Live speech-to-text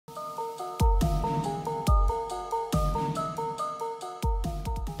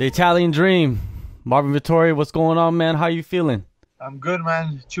The Italian Dream. Marvin Vettori, what's going on, man? How you feeling? I'm good,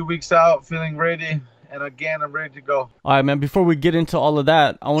 man. 2 weeks out, feeling ready. And again, I'm ready to go. All right, man. Before we get into all of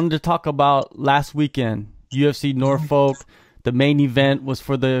that, I wanted to talk about last weekend. UFC Norfolk. The main event was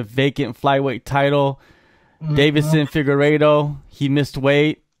for the vacant flyweight title. Davison Figueiredo, he missed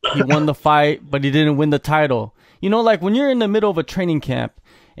weight. He won the fight, but he didn't win the title. You know, like when you're in the middle of a training camp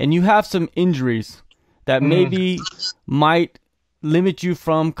and you have some injuries that maybe might limit you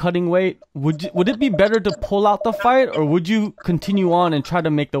from cutting weight, would it be better to pull out the fight, or would you continue on and try to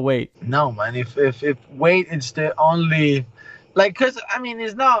make the weight? No, man. If weight is the only, like, cause I mean,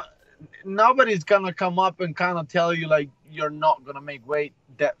 it's not. Nobody's gonna come up and kind of tell you like you're not gonna make weight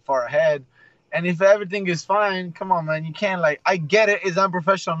that far ahead. And if everything is fine, come on, man. You can't, like, I get it. It's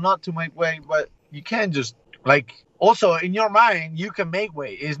unprofessional not to make weight, but you can't just, like, also in your mind you can make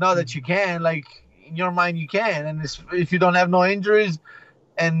weight. It's not that you can, like, in your mind you can. And if you don't have no injuries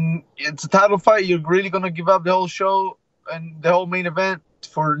and it's a title fight, you're really gonna give up the whole show and the whole main event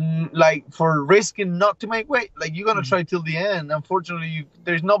for risking not to make weight. Like, you're gonna try till the end. Unfortunately,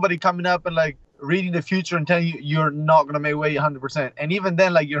 there's nobody coming up and like reading the future and telling you you're not gonna make weight 100%. And even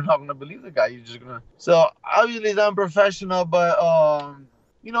then, like, you're not gonna believe the guy. You're just gonna. So obviously it's unprofessional, but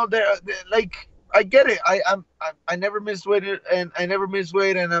you know, they're like, I get it. I never missed weight, and I never missed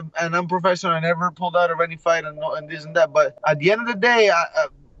weight, and I'm professional. I never pulled out of any fight and this and that. But at the end of the day,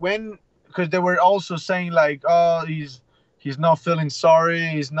 because they were also saying like, oh, he's not feeling sorry,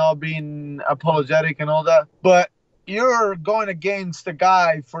 he's not being apologetic and all that. But you're going against the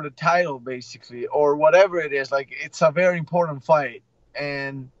guy for the title, basically, or whatever it is. Like, it's a very important fight,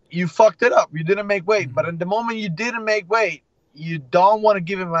 and you fucked it up. You didn't make weight, but in the moment you didn't make weight, you don't want to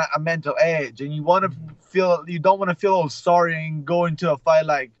give him a mental edge, and you don't want to feel all sorry and go into a fight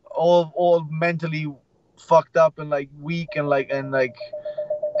like all mentally fucked up and like weak and like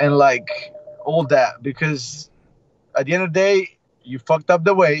all that, because at the end of the day, you fucked up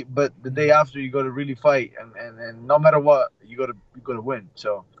the weight, but the day after you got to really fight, and no matter what, you got to win.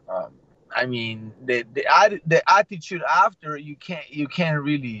 So I mean, the attitude after, you can't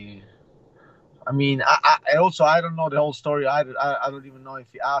really. I mean, I also, I don't know the whole story. I don't even know if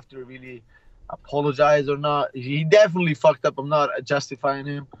he after really apologized or not. He definitely fucked up. I'm not justifying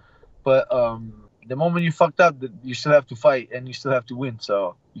him, but the moment you fucked up, you still have to fight and you still have to win.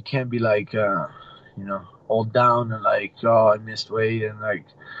 So you can't be like, you know, all down and like, oh, I missed weight, and like,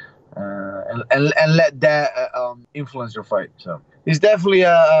 and let that influence your fight. So it's definitely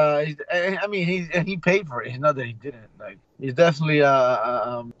I mean, he paid for it. It's not that he didn't. Like, it's definitely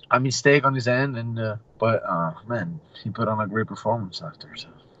a mistake on his end, and but man, he put on a great performance after. So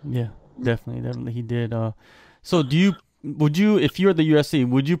yeah, definitely he did. So would you, if you're the UFC,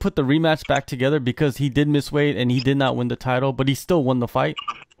 would you put the rematch back together, because he did miss weight and he did not win the title, but he still won the fight?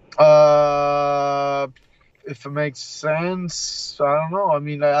 If it makes sense, I don't know. I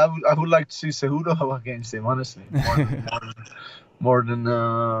mean, I would like to see Cejudo against him, honestly, more than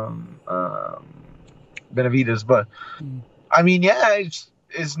Benavidez. But I mean, yeah,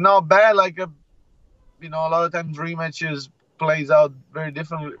 it's not bad. Like, you know, a lot of times rematches plays out very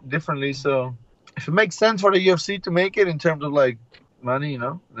differently. So if it makes sense for the UFC to make it in terms of like money, you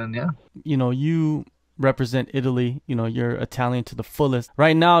know, then yeah. You know, you represent Italy, you know, you're Italian to the fullest.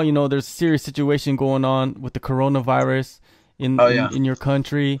 Right now, you know, there's a serious situation going on with the coronavirus in your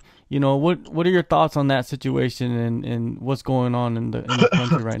country. You know, what are your thoughts on that situation and what's going on in the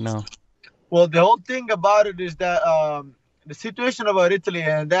country right now? Well, the whole thing about it is that the situation about Italy,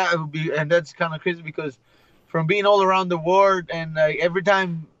 and that's kind of crazy, because from being all around the world, and every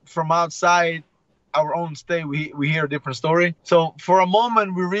time from outside our own state, we hear a different story. So for a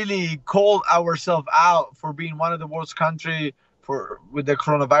moment, we really called ourselves out for being one of the worst country with the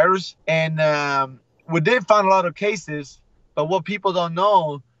coronavirus. And we did find a lot of cases, but what people don't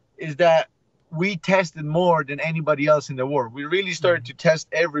know is that we tested more than anybody else in the world. We really started to test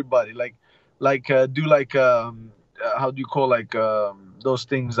everybody, do how do you call, like, those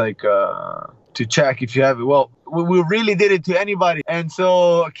things, like to check if you have it. Well, we really did it to anybody, and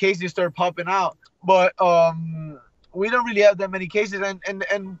so cases start popping out. But we don't really have that many cases,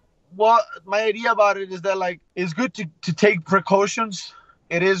 and what my idea about it is that, like, it's good to take precautions.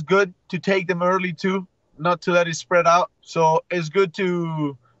 It is good to take them early too, not to let it spread out. So it's good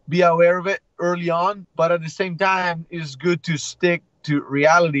to be aware of it early on, but at the same time, it's good to stick to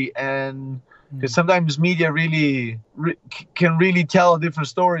reality, and because sometimes media really can really tell a different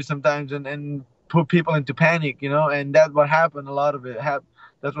story sometimes, and put people into panic, you know, and that's what happened. A lot of it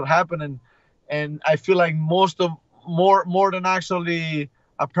that's what happened, and I feel like more than actually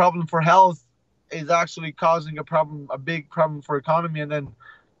a problem for health is actually causing a big problem for economy, and then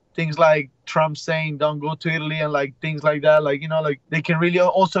things like Trump saying don't go to Italy and like things like that. Like, like they can really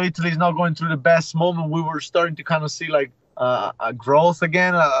also, Italy's not going through the best moment. We were starting to kind of see like a growth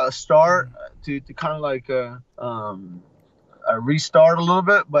again, a start to kind of like a restart a little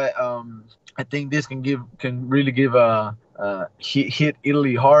bit. But I think this can really give a hit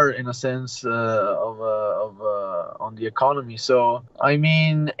Italy hard in a sense of on the economy. So I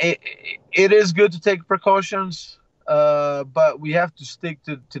mean, it is good to take precautions, but we have to stick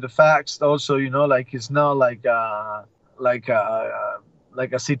to the facts also. Like it's not like a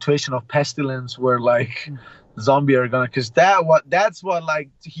situation of pestilence where like zombie are gonna, because that's what like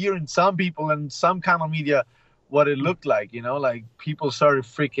hearing some people and some kind of media what it looked like, like people started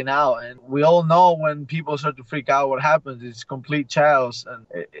freaking out, and we all know when people start to freak out, what happens is complete chaos, and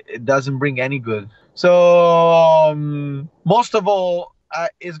it doesn't bring any good. So most of all, I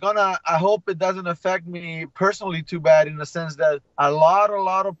hope it doesn't affect me personally too bad, in the sense that a lot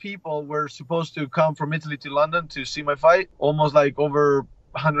of people were supposed to come from Italy to London to see my fight, almost like over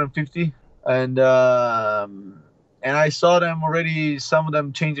 150, and I saw them already, some of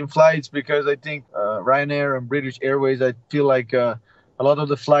them changing flights, because I think Ryanair and British Airways, I feel like a lot of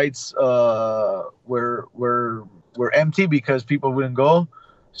the flights were empty because people wouldn't go.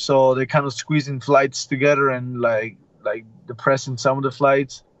 So they kind of squeezing flights together and like depressing some of the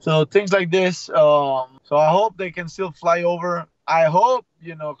flights. So things like this. So I hope they can still fly over. I hope,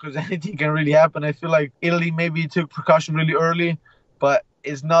 because anything can really happen. I feel like Italy maybe took precaution really early, but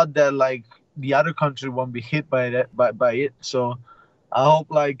it's not that like the other country won't be hit by it. So I hope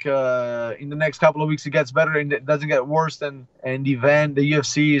like in the next couple of weeks it gets better and it doesn't get worse, and the event, the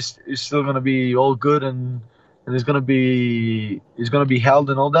UFC is still gonna be all good, and it's gonna be held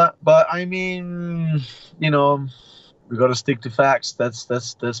and all that. But I mean, we gotta stick to facts.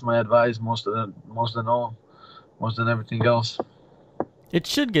 That's my advice most than everything else. It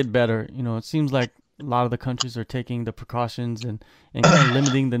should get better. It seems like a lot of the countries are taking the precautions and kind of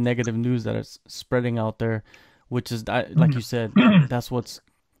limiting the negative news that is spreading out there, which is, like you said, that's what's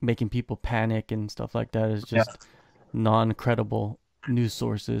making people panic and stuff like that, is just non-credible news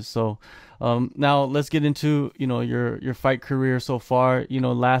sources. So now let's get into, your fight career so far.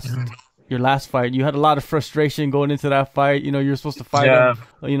 Your last fight, you had a lot of frustration going into that fight. You're supposed to fight him,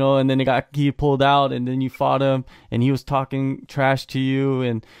 and then he pulled out, and then you fought him, and he was talking trash to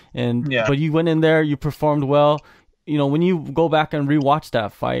you, but you went in there, you performed well. When you go back and rewatch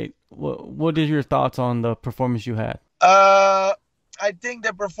that fight, what is your thoughts on the performance you had? I think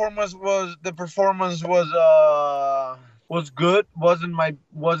the performance was good. Wasn't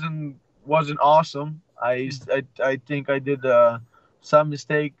awesome. I think I did some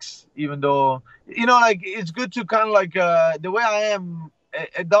mistakes, even though like it's good to kind of like the way I am,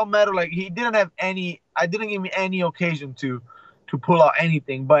 it don't matter. Like I didn't give me any occasion to pull out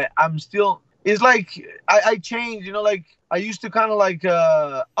anything, but I'm still, it's like I changed, like I used to kind of like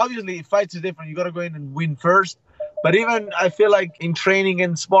obviously fights is different, you got to go in and win first. But even I feel like in training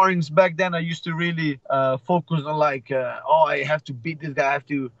and sparrings back then, I used to really focus on like I have to beat this guy,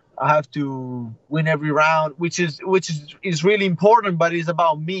 I have to win every round, which is really important, but it's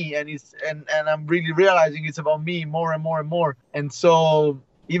about me, and I'm really realizing it's about me more and more and more. And so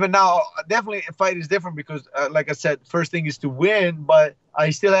even now, definitely a fight is different because, like I said, first thing is to win, but I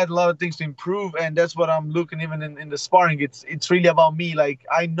still had a lot of things to improve, and that's what I'm looking even in the sparring. It's really about me. Like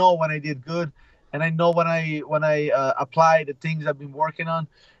I know when I did good, and I know when I apply the things I've been working on,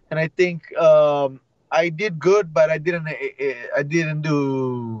 and I think I did good, but I didn't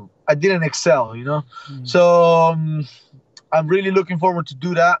excel, So I'm really looking forward to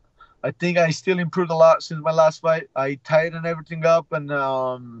do that. I think I still improved a lot since my last fight. I tightened everything up, and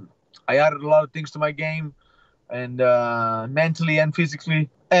I added a lot of things to my game, and mentally and physically.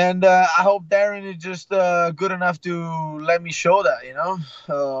 And I hope Darren is just good enough to let me show that,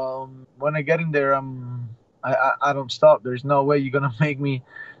 when I get in there, I don't stop. There's no way you're gonna make me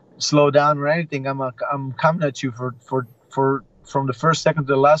slow down or anything. I'm coming at you for from the first second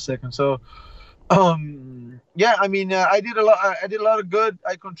to the last second. So I mean, I did a lot of good.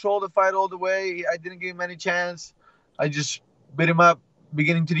 I controlled the fight all the way. I didn't give him any chance. I just beat him up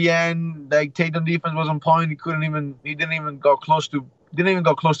beginning to the end. Like takedown defense was on point. He didn't even go close to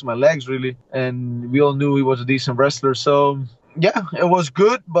my legs really, and we all knew he was a decent wrestler. So yeah, it was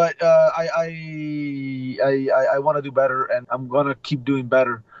good, but I want to do better, and I'm gonna keep doing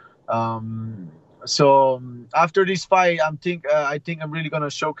better. So after this fight, I think I'm really gonna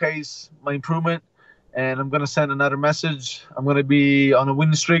showcase my improvement, and I'm gonna send another message. I'm gonna be on a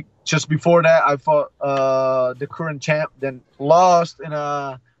winning streak. Just before that, I fought the current champ, then lost in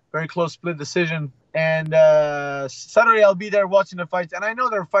a very close split decision. And Saturday I'll be there watching the fights, and I know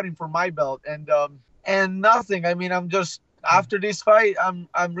they're fighting for my belt, and nothing. I mean, I'm just after this fight,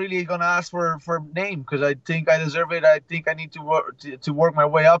 I'm really gonna ask for name because I think I deserve it. I think I need to work my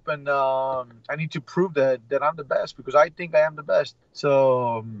way up, and I need to prove that I'm the best because I think I am the best.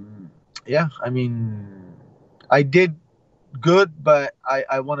 So yeah, I mean, I did good, but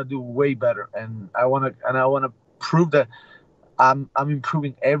I want to do way better, and I want to prove that I'm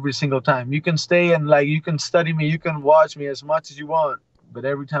improving every single time. You can stay and like you can study me, you can watch me as much as you want, but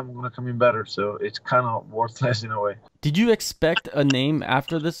every time I'm gonna come in better. So it's kind of worthless in a way. Did you expect a name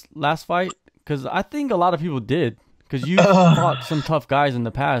after this last fight? Because I think a lot of people did. Because you fought some tough guys in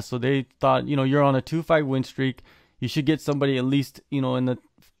the past, so they thought, you know, you're on a 2-fight win streak. You should get somebody at least, you know, in the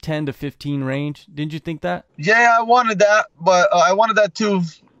 10 to 15 range. Didn't you think that? Yeah, I wanted that, but I wanted that too.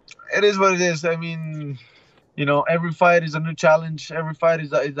 It is what it is. I mean, you know, every fight is a new challenge. Every fight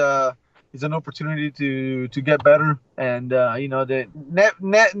is an opportunity to get better. And you know,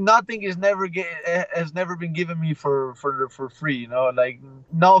 nothing has never been given me for free. You know, like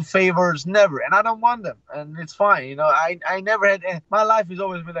no favors, never. And I don't want them, and it's fine. You know, I never had. My life has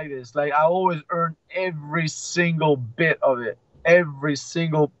always been like this. Like I always earn every single bit of it, every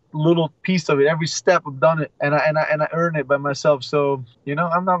single little piece of it, every step I've done it, and I earn it by myself. So you know,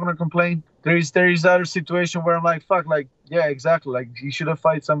 I'm not gonna complain. There is other situation where I'm like, fuck, like yeah, exactly, like you should have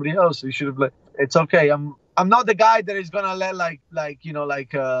fight somebody else. You should have like, it's okay. I'm not the guy that is gonna let like you know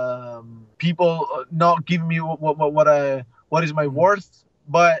like people not give me what is my worth.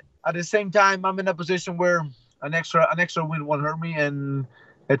 But at the same time, I'm in a position where an extra win won't hurt me, and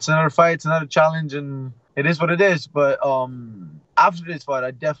it's another fight, it's another challenge, and it is what it is. But after this fight,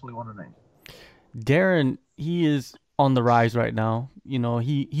 I definitely want to name. Darren, he is on the rise right now. You know,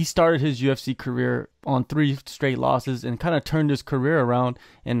 he started his UFC career on 3 straight losses and kind of turned his career around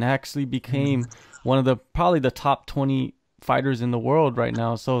and actually became one of the probably the top 20 fighters in the world right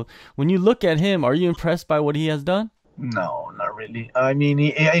now. So when you look at him, are you impressed by what he has done? No, not really. I mean,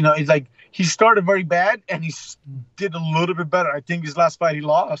 you know, it's like he started very bad and he did a little bit better. I think his last fight he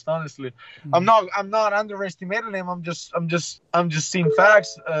lost. Honestly, I'm not underestimating him. I'm just seeing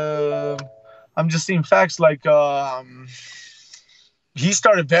facts. I'm just seeing facts. Like he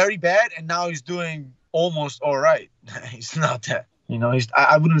started very bad and now he's doing almost all right. He's not that. You know,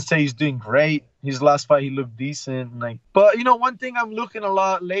 I wouldn't say he's doing great. His last fight, he looked decent. Like, but you know, one thing I'm looking a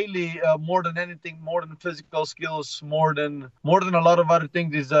lot lately, more than anything, more than physical skills, more than a lot of other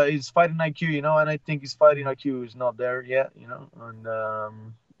things, is fighting IQ. You know, and I think his fighting IQ is not there yet. You know, and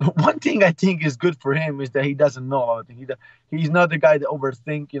one thing I think is good for him is that he doesn't know a lot of things. He's not the guy that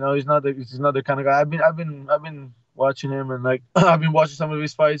overthink. You know, he's not the kind of guy. I've been watching him, and like I've been watching some of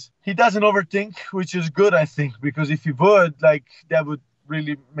his fights. He doesn't overthink, which is good, I think, because if he would, like, that would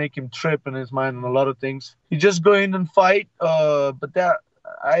really make him trip in his mind on a lot of things. He just go in and fight, but that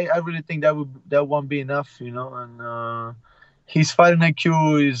I really think that won't be enough, you know. And his fighting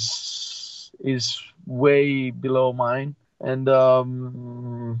IQ is way below mine, and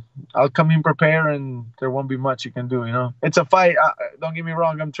I'll come in prepared, and there won't be much you can do, you know. It's a fight. Don't get me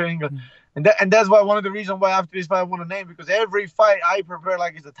wrong. I'm training. And that's why one of the reasons why after this fight I want to name, because every fight I prepare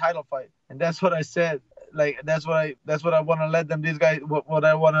like it's a title fight, and that's what I said. Like that's what I want to let them. These guys, what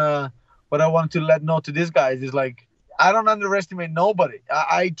I want to let know to these guys is like, I don't underestimate nobody.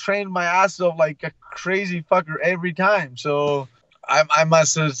 I train my ass off like a crazy fucker every time. So I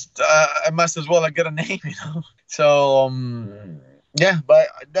must as well like get a name, you know. So yeah, but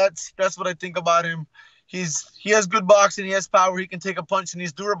that's what I think about him. He has good boxing. He has power. He can take a punch, and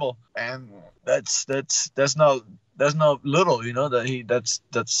he's durable. And that's not little, you know. That's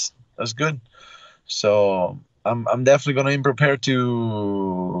good. So I'm definitely gonna be prepared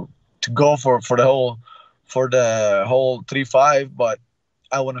to go for the whole 3-5. But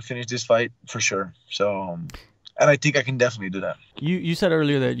I want to finish this fight for sure. So and I think I can definitely do that. You said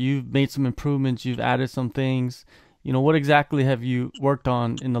earlier that you've made some improvements. You've added some things. You know, what exactly have you worked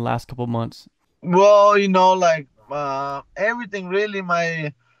on in the last couple months? Well, you know, like everything really,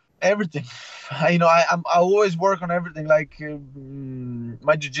 everything. You know, I always work on everything. Like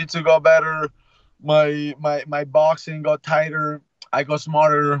my jiu-jitsu got better, my boxing got tighter, I got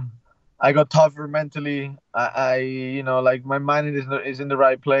smarter, I got tougher mentally. I you know, like my mind is in the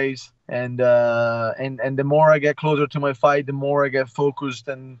right place, and the more I get closer to my fight, the more I get focused,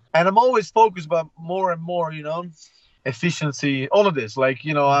 and I'm always focused, but more and more, you know, efficiency, all of this. Like,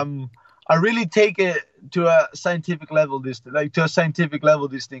 you know, I really take it to a scientific level. These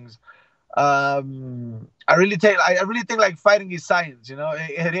things. I really think like fighting is science. You know,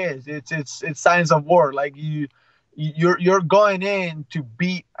 it is. It's science of war. Like you you're going in to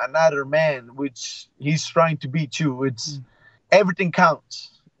beat another man, which he's trying to beat you. It's everything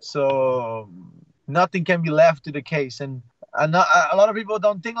counts. So nothing can be left to the case. And a lot of people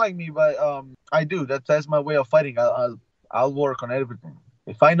don't think like me, but I do. That's my way of fighting. I'll work on everything.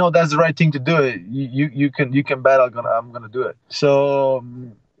 If I know that's the right thing to do, it you can bet I'm gonna do it. So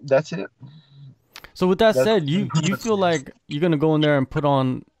that's it. So with that said, you feel like you're gonna go in there and put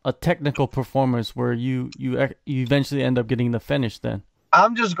on a technical performance where you eventually end up getting the finish then?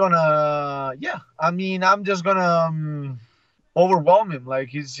 I'm just gonna I'm just gonna overwhelm him. Like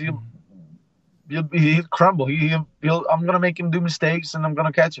he'll crumble. I'm gonna make him do mistakes, and I'm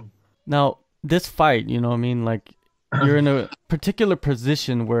gonna catch him. Now this fight, you know what I mean? Like you're in a particular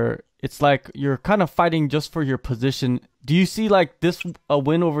position where it's like you're kind of fighting just for your position. Do you see like a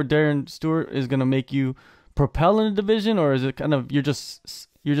win over Darren Stewart is gonna make you propel in the division, or is it kind of you're just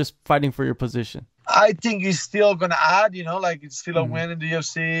fighting for your position? I think he's still gonna add, like it's still a win in the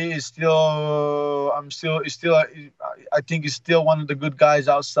UFC. It's still, I think he's still one of the good guys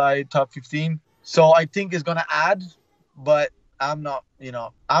outside top 15. So I think he's gonna add, but I'm not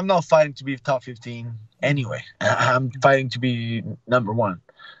fighting to be top 15 anyway. I'm fighting to be number 1.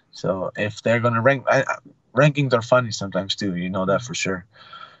 So if they're gonna rank, rankings are funny sometimes too. You know that for sure.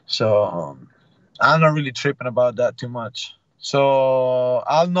 So I'm not really tripping about that too much. So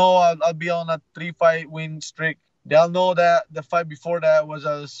I'll know I'll be on a 3-fight win streak. They'll know that the fight before that was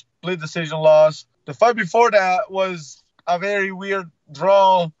a split decision loss. The fight before that was a very weird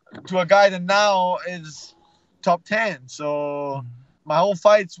draw to a guy that now is top 10. So my whole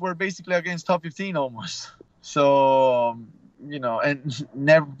fights were basically against top 15 almost. So, and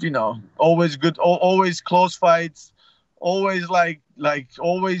never, always good, always close fights. Always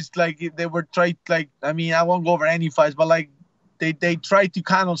always they were tried, I won't go over any fights, but they try to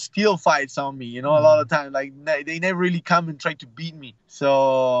kind of steal fights on me, a lot of times. They never really come and try to beat me.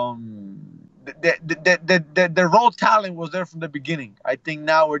 So the raw talent was there from the beginning. I think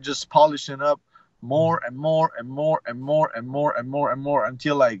now we're just polishing up more and more and more and more and more and more and more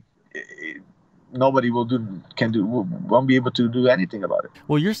until nobody won't be able to do anything about it.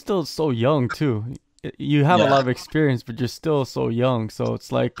 Well, you're still so young too. You have a lot of experience, but you're still so young. So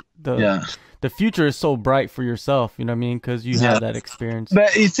it's like the future is so bright for yourself. You know what I mean? Because you have that experience.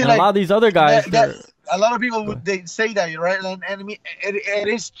 But you see, a lot of these other guys, a lot of people they say that, right? And I mean, it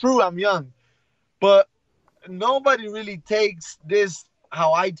is true. I'm young, but nobody really takes this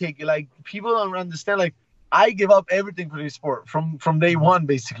how I take it. Like people don't understand. Like I give up everything for this sport from day one.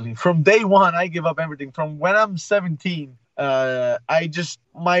 Basically, from day one, I give up everything. From when I'm 17. I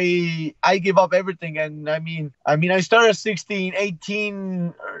give up everything. And I mean I started 16,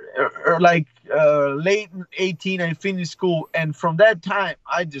 18 or late 18. I finished school, and from that time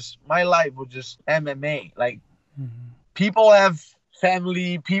my life was just MMA. People have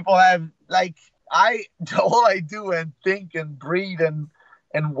family, people have all I do and think and breathe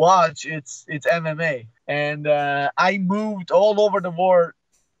and watch it's MMA. And I moved all over the world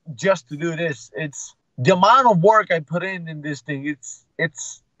just to do this. It's the amount of work I put in this thing.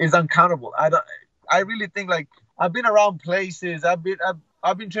 It's uncountable. I really think I've been around places. I've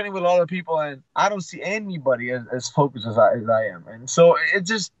been training with a lot of people, and I don't see anybody as focused as I am. And so it's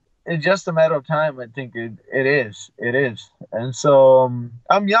just a matter of time. I think it is. And so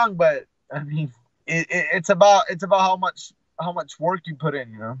I'm young, but I mean it's about how much work you put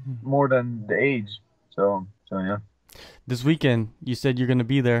in, more than the age. So yeah. This weekend, you said you're gonna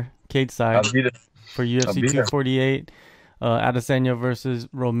be there, cage side. I'll be there. For UFC 248, Adesanya versus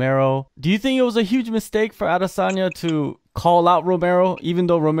Romero. Do you think it was a huge mistake for Adesanya to call out Romero, even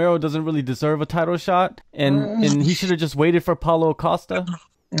though Romero doesn't really deserve a title shot, and he should have just waited for Paulo Costa?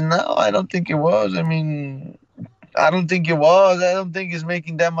 No, I don't think it was. I mean, I don't think it was. I don't think he's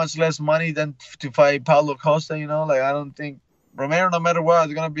making that much less money than to fight Paulo Costa. I don't think Romero, no matter what,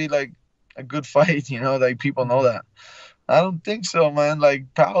 is gonna be a good fight. People know that. I don't think so, man.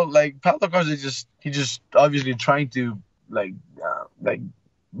 Paulo Costa he's just obviously trying to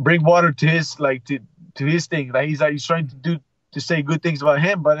bring water to his to his thing. He's trying to say good things about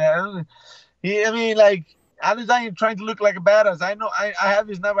him, but Adesanya trying to look like a badass. I know I have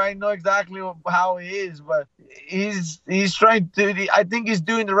his number. I know exactly how he is, but he's trying to. I think he's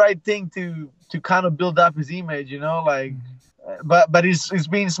doing the right thing to kind of build up his image. But he's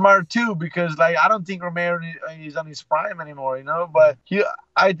being smart too, because I don't think Romero is on his prime anymore, But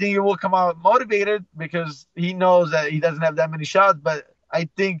I think he will come out motivated because he knows that he doesn't have that many shots. But I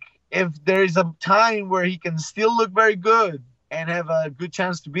think if there is a time where he can still look very good and have a good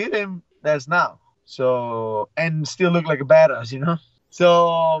chance to beat him, that's now. So and still look like a badass,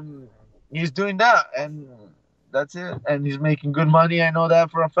 So he's doing that, and That's it. And he's making good money. I know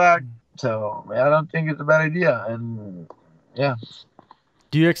that for a fact. So I don't think it's a bad idea. And yeah.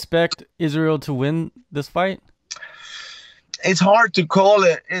 Do you expect Israel to win this fight? It's hard to call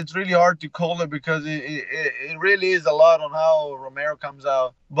it. It's really hard to call it because it really is a lot on how Romero comes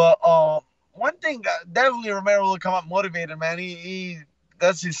out. But one thing, definitely Romero will come out motivated, man. He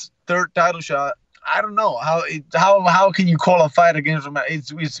that's his third title shot. I don't know how can you call a fight against Romero?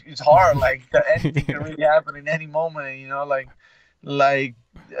 It's hard. Like anything can really happen in any moment. You know,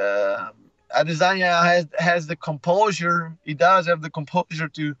 Adesanya has the composure. He does have the composure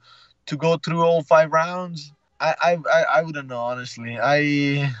to go through all 5 rounds. I wouldn't know, honestly.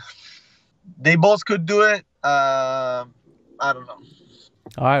 They both could do it. I don't know.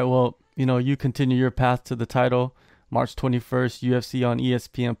 All right, well, you continue your path to the title. March 21st, UFC on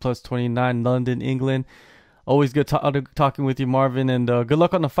ESPN Plus 29, London, England. Always good talking with you, Marvin, and good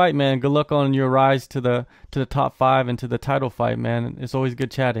luck on the fight, man. Good luck on your rise to the top 5 and to the title fight, man. It's always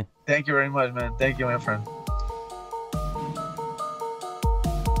good chatting. Thank you very much, man. Thank you, my friend.